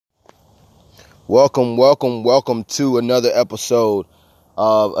Welcome to another episode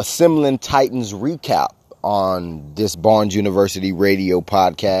of Assembling Titans Recap on this Barnes University radio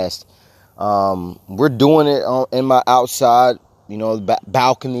podcast. We're doing it in my outside,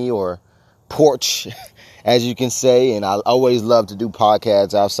 balcony or porch, as you can say. And I always love to do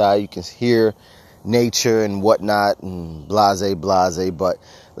podcasts outside. You can hear nature and whatnot and blase. But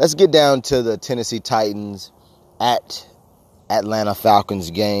let's get down to the Tennessee Titans at Atlanta Falcons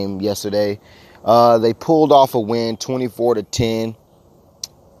game yesterday. They pulled off a win, 24-10.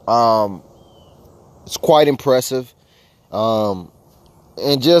 It's quite impressive. I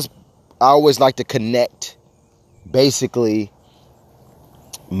always like to connect basically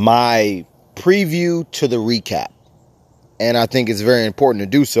my preview to the recap. And I think it's very important to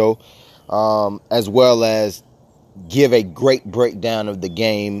do so, as well as give a great breakdown of the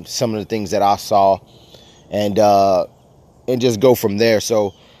game, some of the things that I saw, and just go from there.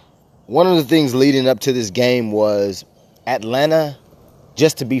 So, one of the things leading up to this game was Atlanta,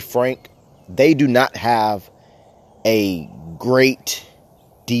 just to be frank, they do not have a great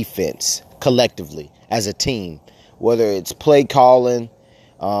defense collectively as a team, whether it's play calling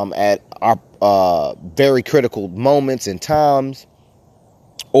at our very critical moments and times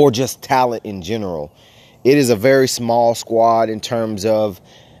or just talent in general. It is a very small squad in terms of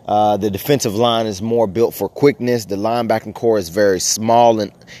the defensive line is more built for quickness. The linebacking core is very small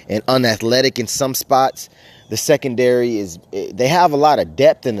and unathletic in some spots. The secondary they have a lot of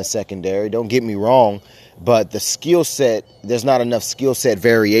depth in the secondary, don't get me wrong, but the skill set, there's not enough skill set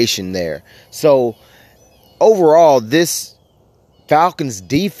variation there. So overall, this Falcons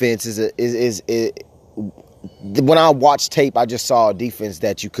defense is when I watched tape, I just saw a defense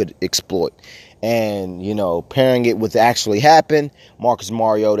that you could exploit. And, pairing it with actually happened, Marcus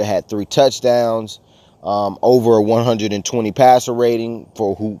Mariota had 3 touchdowns, over a 120 passer rating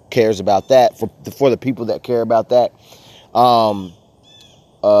for who cares about that, for the people that care about that.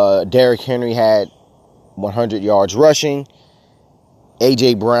 Derrick Henry had 100 yards rushing.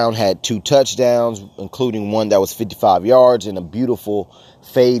 A.J. Brown had 2 touchdowns, including one that was 55 yards and a beautiful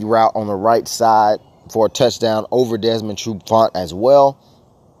fade route on the right side for a touchdown over Desmond Trufant as well.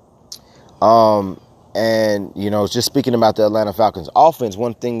 Just speaking about the Atlanta Falcons offense,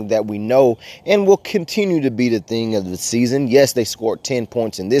 one thing that we know and will continue to be the thing of the season, yes, they scored 10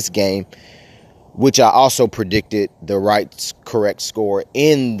 points in this game, which I also predicted the correct score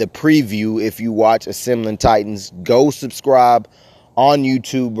in the preview. If you watch Assembling Titans, go subscribe on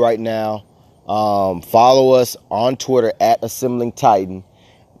YouTube right now. Follow us on Twitter at Assembling Titan.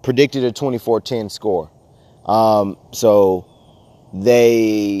 Predicted a 24-10 score. So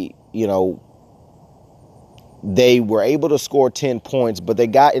they were able to score 10 points, but they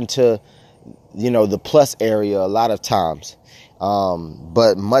got into, the plus area a lot of times.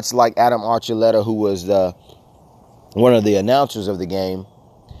 But much like Adam Archuleta, who was one of the announcers of the game,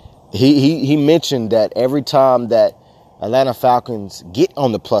 he mentioned that every time that Atlanta Falcons get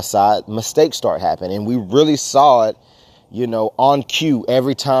on the plus side, mistakes start happening. And we really saw it, on cue.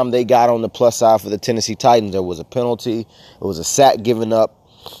 Every time they got on the plus side for the Tennessee Titans, there was a penalty, it was a sack given up,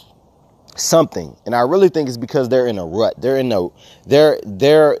 something. And I really think it's because they're in a rut. They're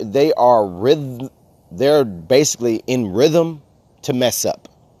basically in rhythm to mess up.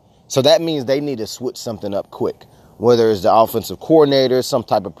 So that means they need to switch something up quick, whether it's the offensive coordinator, some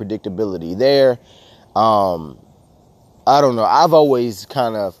type of predictability there. I don't know. I've always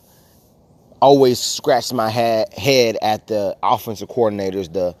scratched my head at the offensive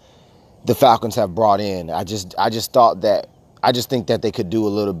coordinators the Falcons have brought in. I just think that they could do a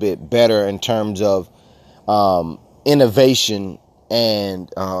little bit better in terms of innovation and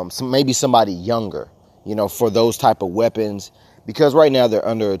maybe somebody younger, for those type of weapons. Because right now they're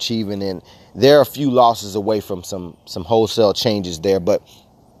underachieving and they're a few losses away from some wholesale changes there. But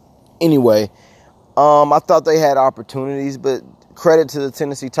anyway, I thought they had opportunities, but credit to the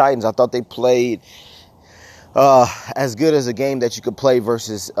Tennessee Titans. I thought they played as good as a game that you could play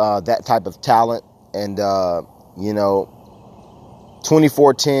versus that type of talent. And,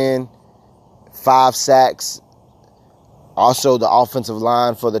 24-10, 5 sacks. Also, the offensive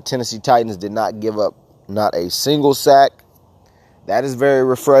line for the Tennessee Titans did not give up not a single sack. That is very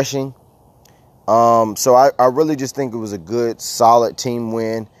refreshing. So I really just think it was a good, solid team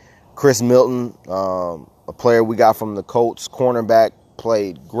win. Chris Milton, a player we got from the Colts, cornerback,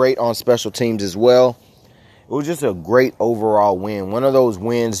 played great on special teams as well. It was just a great overall win. One of those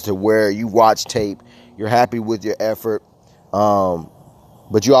wins to where you watch tape, you're happy with your effort.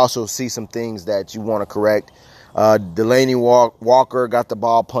 But you also see some things that you want to correct. Delaney Walker got the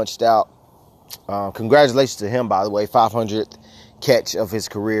ball punched out. Congratulations to him, by the way. 500th catch of his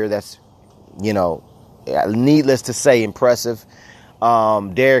career. That's Needless to say, impressive.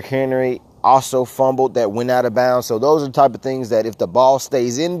 Derrick Henry also fumbled that went out of bounds. So those are the type of things that if the ball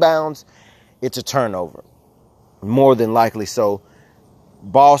stays in bounds, it's a turnover. More than likely. So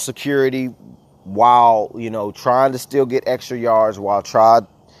ball security while, trying to still get extra yards, while trying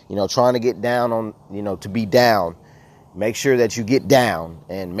to get down on, to be down. Make sure that you get down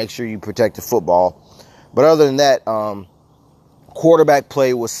and make sure you protect the football. But other than that, quarterback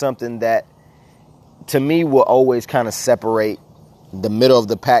play was something that, to me, will always kind of separate the middle of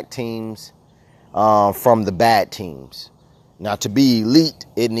the pack teams from the bad teams. Now, to be elite,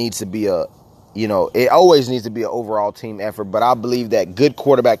 it needs to be it always needs to be an overall team effort. But I believe that good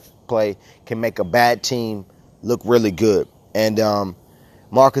quarterback play can make a bad team look really good. And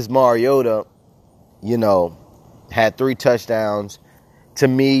Marcus Mariota, had 3 touchdowns. To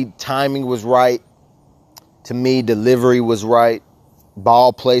me, timing was right. To me, delivery was right.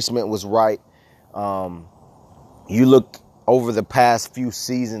 Ball placement was right. You look over the past few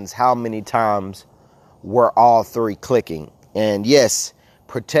seasons, how many times were all 3 clicking? And yes,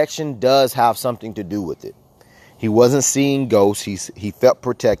 protection does have something to do with it. He wasn't seeing ghosts. He felt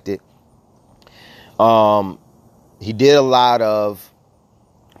protected. He did a lot of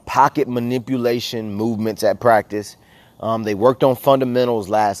pocket manipulation movements at practice. They worked on fundamentals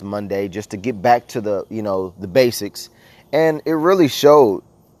last Monday just to get back to the basics. And it really showed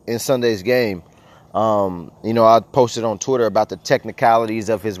in Sunday's game. I posted on Twitter about the technicalities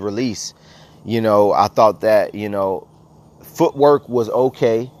of his release. I thought that, footwork was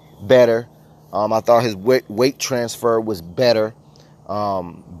okay, better. I thought his weight transfer was better.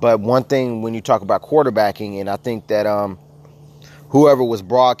 But one thing when you talk about quarterbacking, and I think that whoever was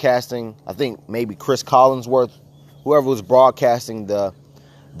broadcasting, I think maybe Chris Collinsworth, whoever was broadcasting the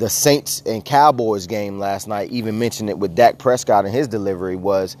Saints and Cowboys game last night, even mentioned it with Dak Prescott and his delivery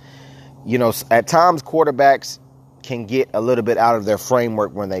was, at times quarterbacks can get a little bit out of their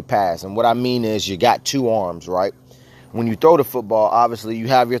framework when they pass. And what I mean is you got 2 arms, right? When you throw the football, obviously you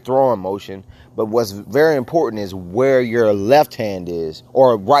have your throwing motion, but what's very important is where your left hand is,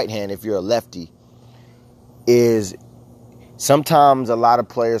 or right hand if you're a lefty, is sometimes a lot of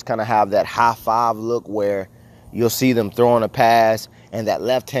players kind of have that high five look where you'll see them throwing a pass and that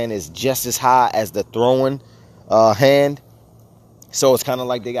left hand is just as high as the throwing hand. So it's kind of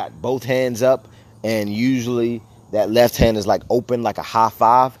like they got both hands up, and usually that left hand is like open like a high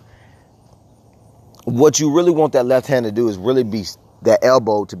five. What you really want that left hand to do is really be that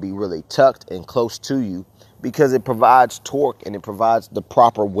elbow to be really tucked and close to you, because it provides torque and it provides the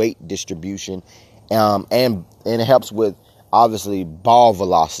proper weight distribution, and it helps with obviously ball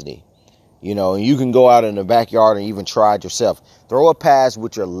velocity. And you can go out in the backyard and even try it yourself. Throw a pass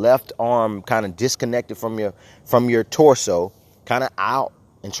with your left arm kind of disconnected from your torso, kind of out,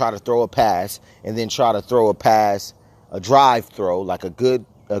 and try to throw a pass, and then try to throw a drive throw, like a good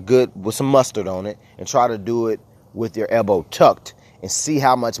with some mustard on it, and try to do it with your elbow tucked, and see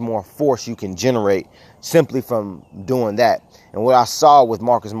how much more force you can generate simply from doing that. And what I saw with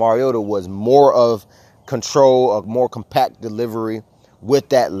Marcus Mariota was more of control, a more compact delivery with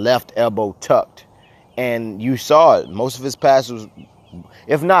that left elbow tucked. And you saw it. Most of his passes,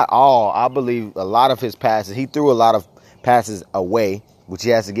 if not all, I believe a lot of his passes, he threw a lot of passes away, which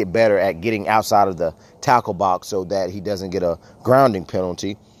he has to get better at, getting outside of the tackle box so that he doesn't get a grounding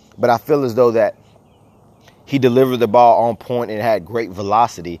penalty. But I feel as though that he delivered the ball on point and had great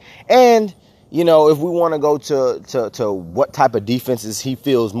velocity. And, if we want to go to what type of defenses he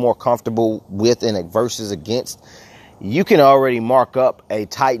feels more comfortable with and versus against, you can already mark up a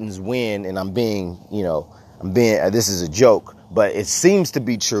Titans win. And this is a joke, but it seems to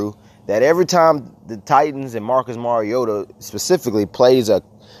be true that every time the Titans and Marcus Mariota specifically plays a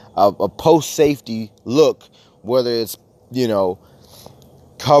post safety look, whether it's,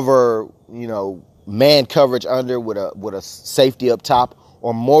 cover, man coverage under with a safety up top,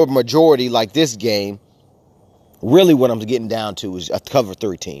 or more majority like this game, really what I'm getting down to is a cover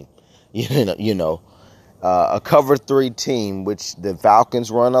 3 team. A cover 3 team, which the Falcons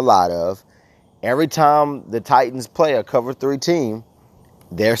run a lot of. Every time the Titans play a cover 3 team,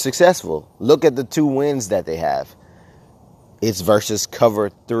 they're successful. Look at the 2 wins that they have. It's versus cover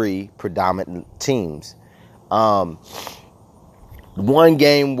 3 predominant teams. One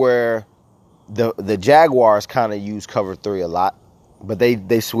game where the Jaguars kind of use cover 3 a lot, but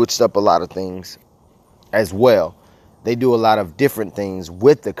they switched up a lot of things as well. They do a lot of different things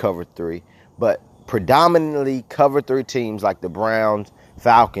with the cover 3, but predominantly cover 3 teams like the Browns,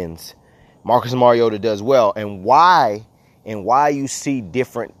 Falcons, Marcus Mariota does well. And why you see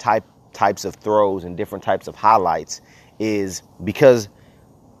different types of throws and different types of highlights is because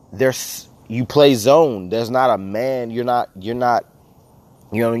there's, you play zone. There's not a man. You're not,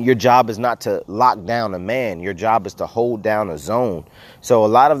 your job is not to lock down a man. Your job is to hold down a zone. So a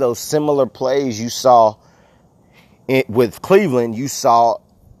lot of those similar plays you saw with Cleveland, you saw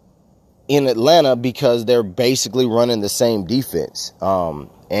in Atlanta because they're basically running the same defense.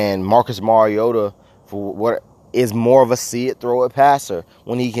 And Marcus Mariota, for what is more of a see it, throw it passer.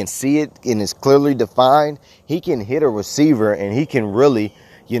 When he can see it and it's clearly defined, he can hit a receiver and he can really,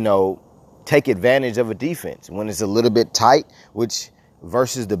 take advantage of a defense when it's a little bit tight, which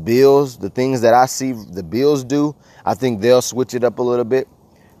versus the Bills, the things that I see the Bills do, I think they'll switch it up a little bit.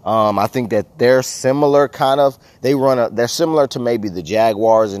 I think that they're similar they're similar to maybe the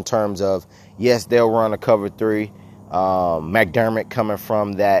Jaguars in terms of, yes, they'll run a cover 3. McDermott coming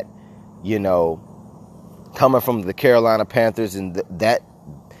from that, coming from the Carolina Panthers and that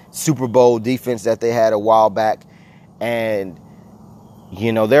Super Bowl defense that they had a while back. And,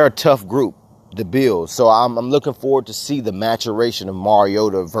 they're a tough group, the Bills. So I'm looking forward to see the maturation of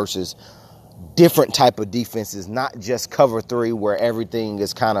Mariota versus different type of defenses, not just cover 3 where everything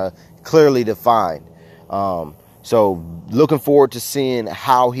is kind of clearly defined. So looking forward to seeing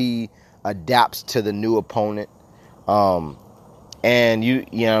how he adapts to the new opponent. And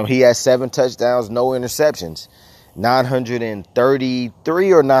he has 7 touchdowns, no interceptions,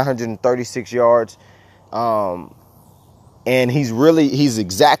 933 or 936 yards. And he's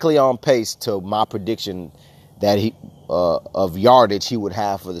exactly on pace to my prediction that of yardage he would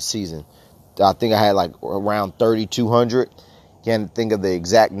have for the season. I think I had like around 3,200. Can't think of the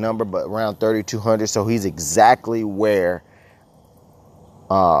exact number, but around 3,200. So he's exactly where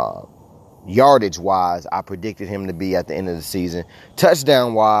yardage-wise I predicted him to be at the end of the season.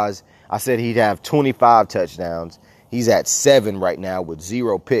 Touchdown-wise, I said he'd have 25 touchdowns. He's at 7 right now with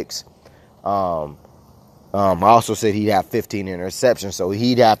 0 picks. I also said he'd have 15 interceptions, so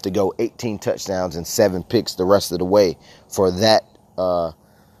he'd have to go 18 touchdowns and 7 picks the rest of the way for that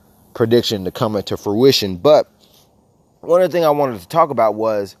prediction to come into fruition. But one of the things I wanted to talk about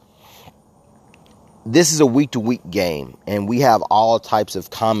was this is a week-to-week game, and we have all types of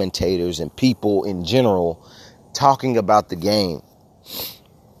commentators and people in general talking about the game.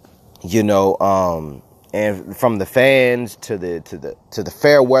 And from the fans to the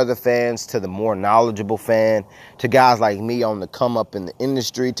fair weather fans to the more knowledgeable fan to guys like me on the come up in the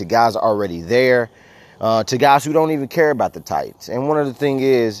industry to guys already there to guys who don't even care about the Titans. And one of the things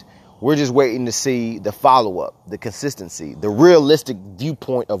is we're just waiting to see the follow-up, the consistency, the realistic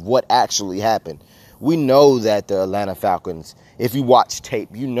viewpoint of what actually happened. We know that the Atlanta Falcons, if you watch tape,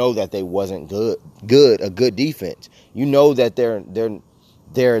 you know that they wasn't a good defense. You know that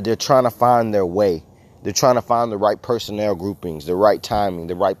they're trying to find their way. They're trying to find the right personnel groupings, the right timing,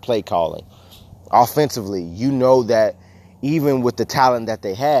 the right play calling. Offensively, you know that even with the talent that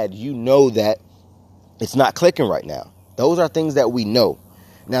they had, you know that it's not clicking right now. Those are things that we know.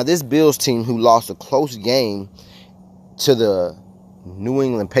 Now, this Bills team who lost a close game to the New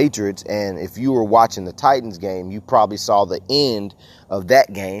England Patriots, and if you were watching the Titans game, you probably saw the end of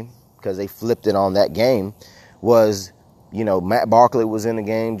that game because they flipped it on that game, was, Matt Barkley was in the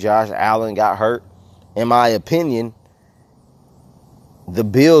game, Josh Allen got hurt. In my opinion, the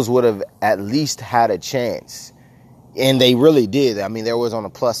Bills would have at least had a chance. And they really did. I mean, there was on the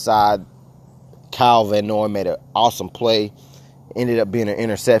plus side, Kyle Van Noy made an awesome play. Ended up being an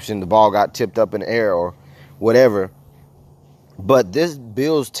interception. The ball got tipped up in the air or whatever. But this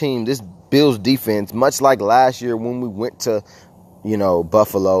Bills team, this Bills defense, much like last year when we went to,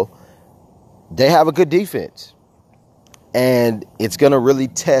 Buffalo, they have a good defense. And it's going to really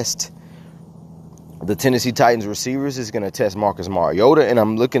test the Tennessee Titans receivers. Is going to test Marcus Mariota, and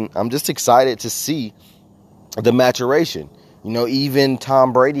I'm just excited to see the maturation. Even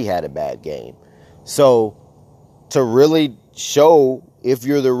Tom Brady had a bad game. So to really show if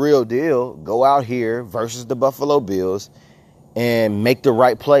you're the real deal, go out here versus the Buffalo Bills and make the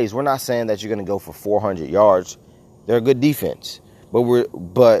right plays. We're not saying that you're going to go for 400 yards. They're a good defense.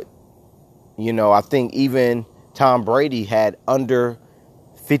 But I think even Tom Brady had under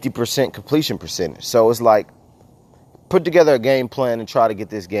 50% completion percentage. So it's like, put together a game plan and try to get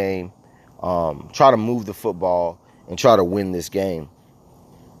this game, try to move the football and try to win this game.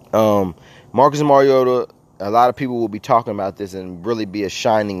 Marcus Mariota, a lot of people will be talking about this and really be a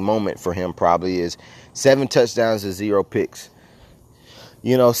shining moment for him probably is 7 touchdowns and 0 picks.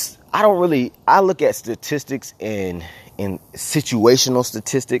 I look at statistics in situational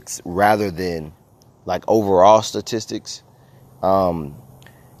statistics rather than like overall statistics.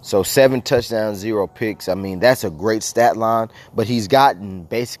 So 7 touchdowns, 0 picks. I mean, that's a great stat line, but he's gotten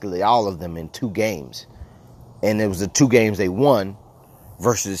basically all of them in 2 games. And it was the 2 games they won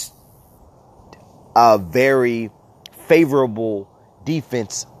versus a very favorable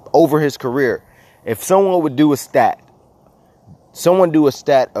defense over his career. If someone would do a stat,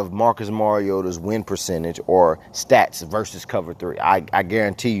 of Marcus Mariota's win percentage or stats versus cover 3, I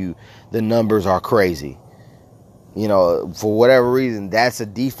guarantee you the numbers are crazy. You know, for whatever reason, that's a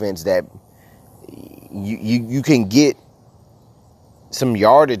defense that you can get some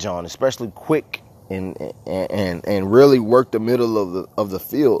yardage on, especially quick and really work the middle of the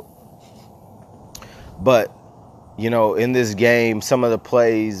field. But, you know, in this game, some of the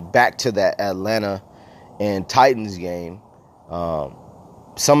plays back to that Atlanta and Titans game,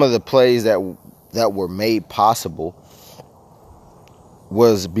 some of the plays that were made possible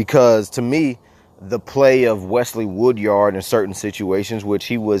was because, to me, the play of Wesley Woodyard in certain situations, which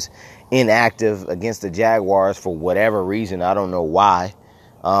he was inactive against the Jaguars for whatever reason. I don't know why.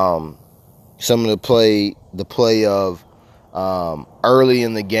 Some of the play of early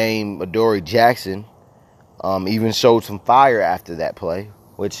in the game, Adoree Jackson even showed some fire after that play,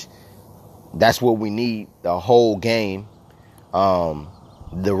 which that's what we need the whole game,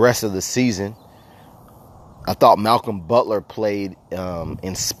 the rest of the season. I thought Malcolm Butler played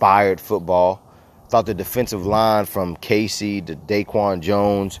inspired football. Thought the defensive line from Casey to Daquan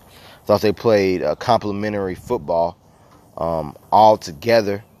Jones, thought they played a complimentary football all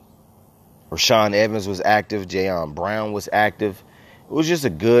together. Rashaan Evans was active. Jayon Brown was active. It was just a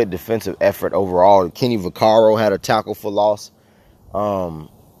good defensive effort overall. Kenny Vaccaro had a tackle for loss on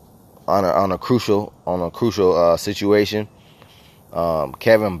a crucial situation.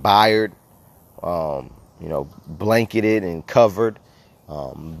 Kevin Byard, blanketed and covered.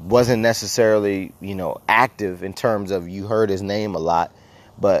 Wasn't necessarily, active in terms of you heard his name a lot,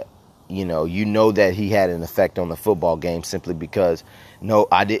 but that he had an effect on the football game simply because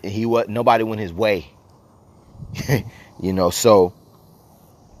nobody went his way. So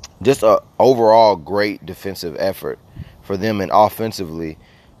just a overall great defensive effort for them. And offensively,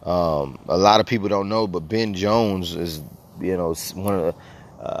 a lot of people don't know, but Ben Jones is, one of the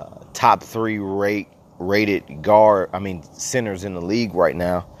top 3 rated centers in the league right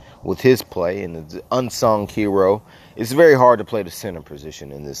now with his play, and the unsung hero. It's very hard to play the center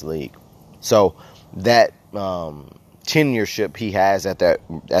position in this league. So that tenureship he has at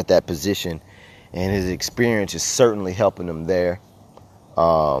that position and his experience is certainly helping him there.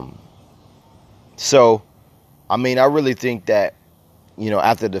 I really think that,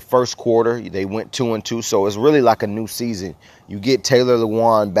 after the first quarter, they went 2-2. So it's really like a new season. You get Taylor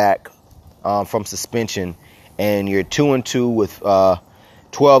Lewan back from suspension, and you're 2-2 with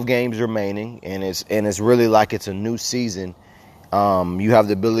 12 games remaining, and it's really like it's a new season. You have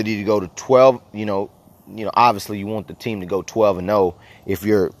the ability to go to 12. Obviously you want the team to go 12-0 if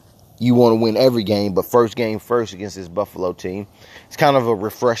you want to win every game, but first game first against this Buffalo team. It's kind of a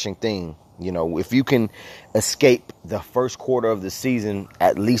refreshing thing. If you can escape the first quarter of the season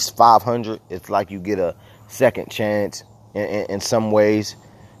at least 500, it's like you get a second chance in some ways.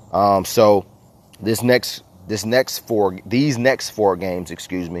 So these next 4 games,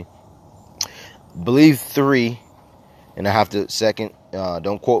 I believe 3, and I have to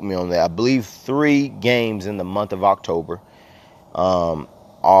don't quote me on that. I believe 3 games in the month of October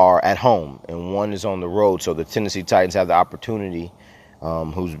are at home, and 1 is on the road. So the Tennessee Titans have the opportunity,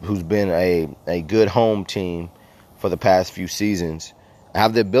 who's been a good home team for the past few seasons,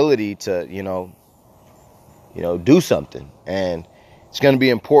 have the ability to do something. And it's going to be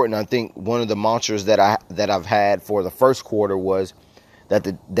important. I think one of the mantras that I've had for the first quarter was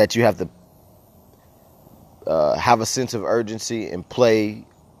that you have to have a sense of urgency and play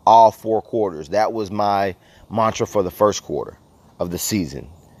all 4 quarters. That was my mantra for the first quarter of the season.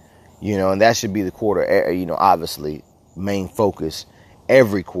 And that should be the quarter, obviously main focus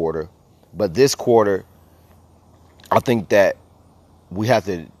every quarter. But this quarter, I think that we have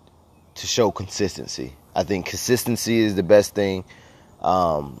to show consistency. I think consistency is the best thing.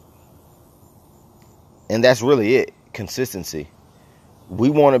 And that's really it. Consistency. We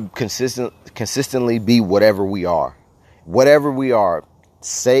want to consistently be whatever we are. Whatever we are,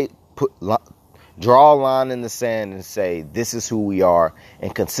 draw a line in the sand and say, this is who we are,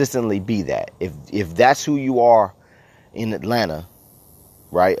 and consistently be that. If that's who you are in Atlanta,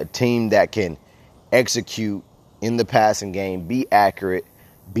 right? A team that can execute in the passing game, be accurate,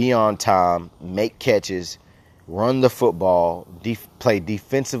 be on time, make catches, run the football, play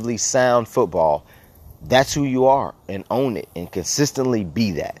defensively sound football. That's who you are, and own it and consistently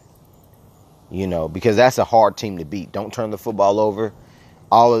be that. Because that's a hard team to beat. Don't turn the football over.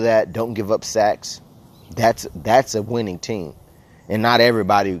 All of that. Don't give up sacks. That's a winning team. And not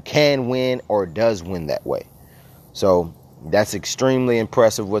everybody can win or does win that way. So That's extremely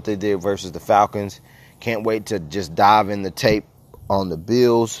impressive what they did versus the Falcons. Can't wait to just dive in the tape on the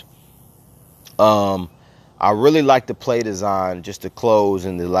Bills. I really like the play design, just to close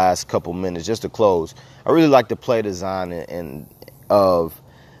in the last couple minutes, just to close. I really like the play design of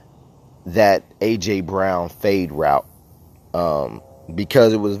that A.J. Brown fade route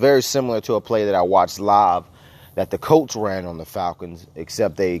because it was very similar to a play that I watched live that the Colts ran on the Falcons,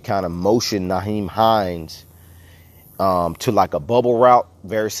 except they kind of motioned Nyheim Hines to like a bubble route,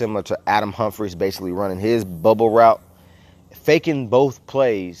 very similar to Adam Humphries basically running his bubble route, faking both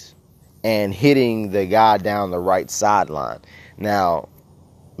plays and hitting the guy down the right sideline. Now,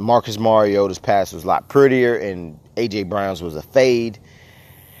 Marcus Mariota's pass was a lot prettier, and A.J. Brown's was a fade.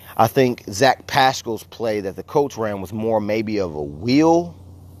 I think Zach Pascal's play that the Colts ran was more maybe of a wheel.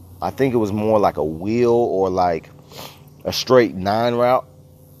 I think it was more like a wheel or like a straight 9 route.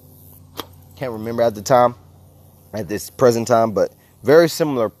 Can't remember at this present time, but very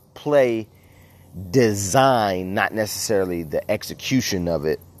similar play design, not necessarily the execution of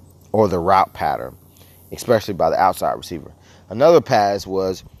it or the route pattern, especially by the outside receiver. Another pass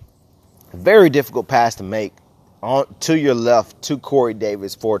was a very difficult pass to make to your left to Corey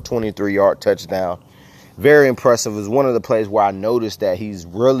Davis for a 23-yard touchdown. Very impressive. It was one of the plays where I noticed that he's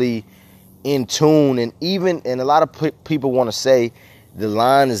really in tune, and a lot of people want to say the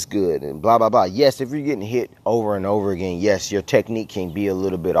line is good and blah, blah, blah. Yes, if you're getting hit over and over again, yes, your technique can be a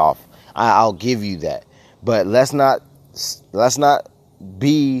little bit off. I'll give you that. But let's not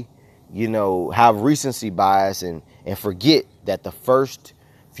be, have recency bias and forget that the first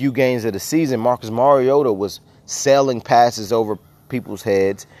few games of the season, Marcus Mariota was sailing passes over people's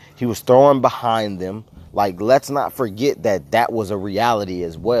heads. He was throwing behind them. Like, let's not forget that was a reality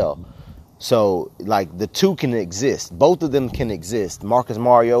as well. So, like, the two can exist. Both of them can exist. Marcus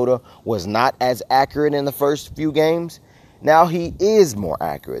Mariota was not as accurate in the first few games. Now he is more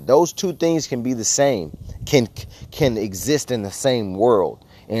accurate. Those two things can be the same, can exist in the same world.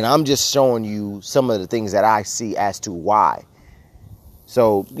 And I'm just showing you some of the things that I see as to why.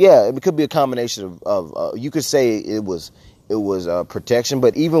 So, yeah, it could be a combination of you could say it was protection,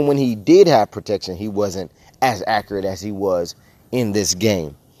 but even when he did have protection, he wasn't as accurate as he was in this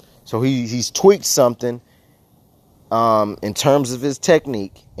game. So he's tweaked something in terms of his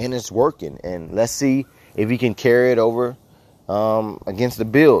technique, and it's working. And let's see if he can carry it over against the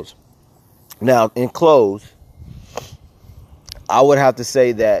Bills. Now, in close, I would have to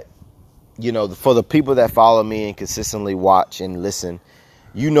say that, for the people that follow me and consistently watch and listen,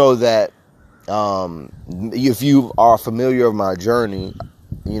 that if you are familiar with my journey,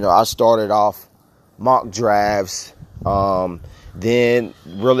 I started off mock drafts, then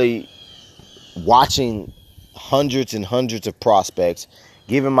really watching hundreds and hundreds of prospects,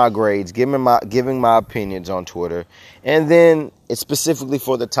 giving my grades, giving my opinions on Twitter, and then it's specifically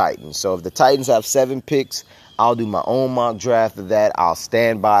for the Titans. So if the Titans have 7 picks, I'll do my own mock draft of that. I'll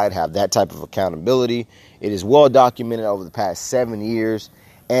stand by it, have that type of accountability. It is well documented over the past 7 years,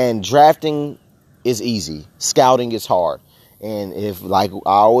 and drafting is easy. Scouting is hard. And if, like I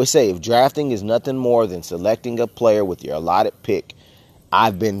always say, if drafting is nothing more than selecting a player with your allotted pick,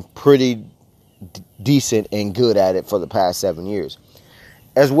 I've been pretty decent and good at it for the past 7 years.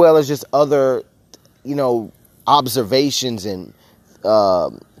 As well as just other, observations and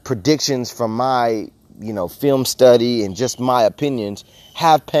predictions from my, film study and just my opinions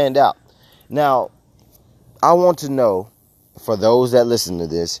have panned out. Now, I want to know, for those that listen to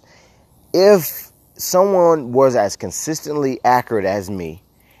this, if someone was as consistently accurate as me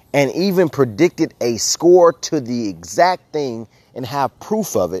and even predicted a score to the exact thing and have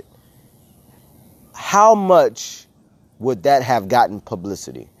proof of it, how much would that have gotten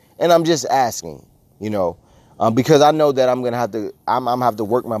publicity? And I'm just asking, because I know that I'm gonna have to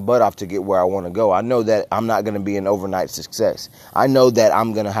work my butt off to get where I want to go. I know that I'm not gonna be an overnight success. I know that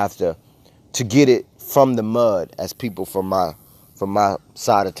I'm gonna have to get it from the mud, as people from my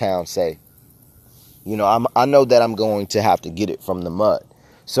side of town say. I know that I'm going to have to get it from the mud.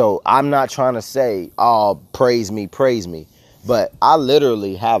 So I'm not trying to say, oh, praise me. But I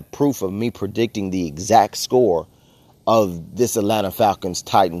literally have proof of me predicting the exact score of this Atlanta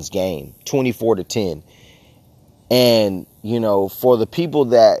Falcons-Titans game, 24-10. And, for the people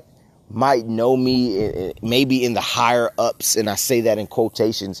that might know me, maybe in the higher ups, and I say that in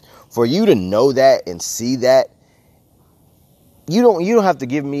quotations, for you to know that and see that, you don't have to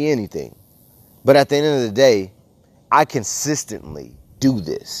give me anything. But at the end of the day, I consistently do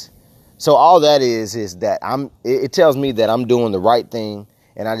this. So all that is that it tells me that I'm doing the right thing,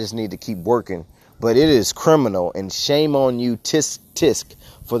 and I just need to keep working. But it is criminal, and shame on you, tisk,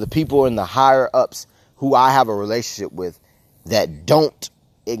 for the people in the higher ups who I have a relationship with, that don't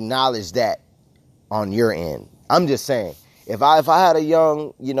acknowledge that on your end. I'm just saying, if I had a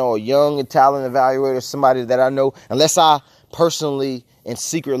young and talent evaluator, somebody that I know, unless I personally and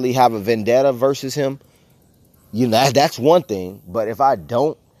secretly have a vendetta versus him, that's one thing. But if I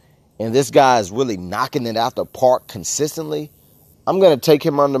don't, and this guy is really knocking it out the park consistently, I'm gonna take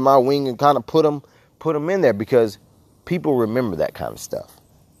him under my wing and kind of put him in there, because people remember that kind of stuff.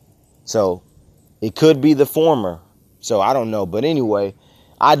 So it could be the former. So I don't know. But anyway,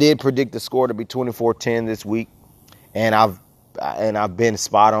 I did predict the score to be 24-10 this week, and I've been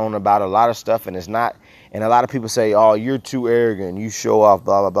spot on about a lot of stuff, and it's not. And a lot of people say, "Oh, you're too arrogant. You show off,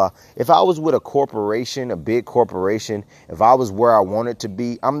 blah, blah, blah." If I was with a corporation, a big corporation, if I was where I wanted to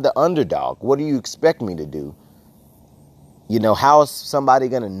be, I'm the underdog. What do you expect me to do? How is somebody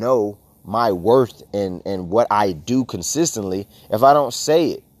going to know my worth and what I do consistently if I don't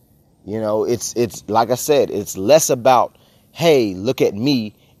say it? It's like I said, it's less about, hey, look at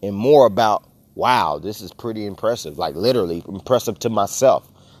me, and more about, wow, this is pretty impressive, like literally impressive to myself.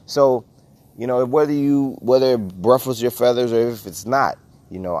 So, whether it ruffles your feathers or if it's not,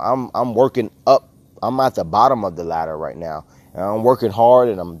 I'm working up. I'm at the bottom of the ladder right now, and I'm working hard,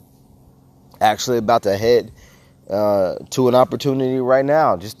 and I'm actually about to head to an opportunity right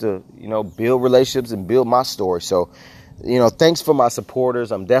now just to, build relationships and build my story. So, thanks for my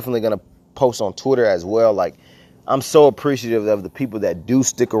supporters. I'm definitely going to post on Twitter as well. Like, I'm so appreciative of the people that do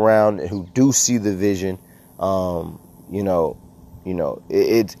stick around and who do see the vision. And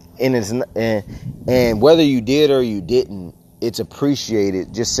whether you did or you didn't, it's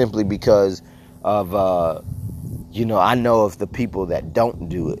appreciated just simply because of, I know of the people that don't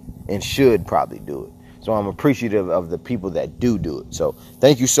do it and should probably do it. So I'm appreciative of the people that do it. So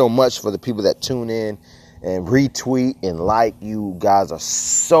thank you so much for the people that tune in and retweet and like. You guys are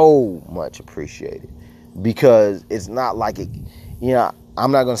so much appreciated, because it's not like it,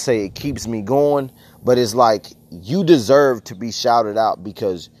 I'm not going to say it keeps me going, but it's like you deserve to be shouted out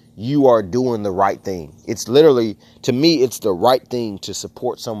because you are doing the right thing. It's literally, to me, it's the right thing to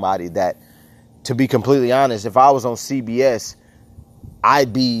support somebody that, to be completely honest, if I was on CBS,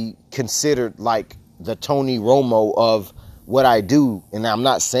 I'd be considered like the Tony Romo of what I do. And I'm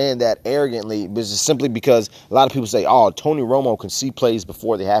not saying that arrogantly, but it's just simply because a lot of people say, oh, Tony Romo can see plays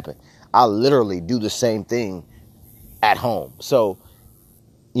before they happen. I literally do the same thing at home. So,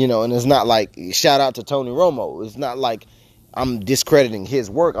 and it's not like, shout out to Tony Romo. It's not like I'm discrediting his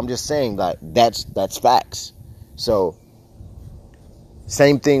work. I'm just saying that that's facts. So,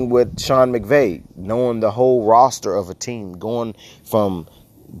 same thing with Sean McVay, knowing the whole roster of a team, going from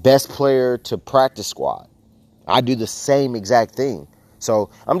best player to practice squad. I do the same exact thing. So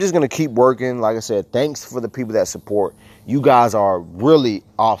I'm just going to keep working. Like I said, thanks for the people that support. You guys are really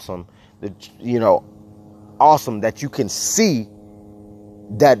awesome. Awesome that you can see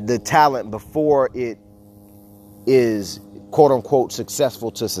that the talent before it is quote unquote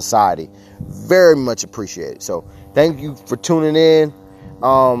successful to society. Very much appreciated. So thank you for tuning in.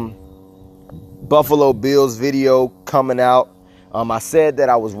 Buffalo Bills video coming out. I said that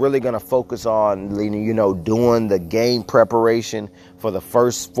I was really going to focus on, doing the game preparation for the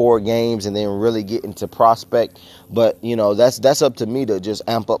first 4 games and then really get into prospect. But, that's up to me to just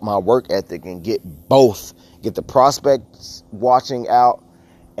amp up my work ethic and get both. Get the prospects watching out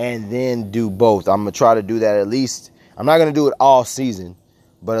and then do both. I'm going to try to do that at least. I'm not going to do it all season,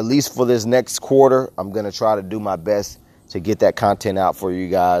 but at least for this next quarter, I'm going to try to do my best to get that content out for you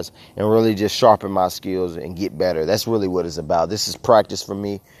guys and really just sharpen my skills and get better. That's really what it's about. This is practice for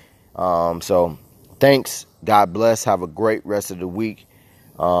me. So thanks. God bless. Have a great rest of the week.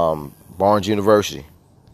 Barnes University.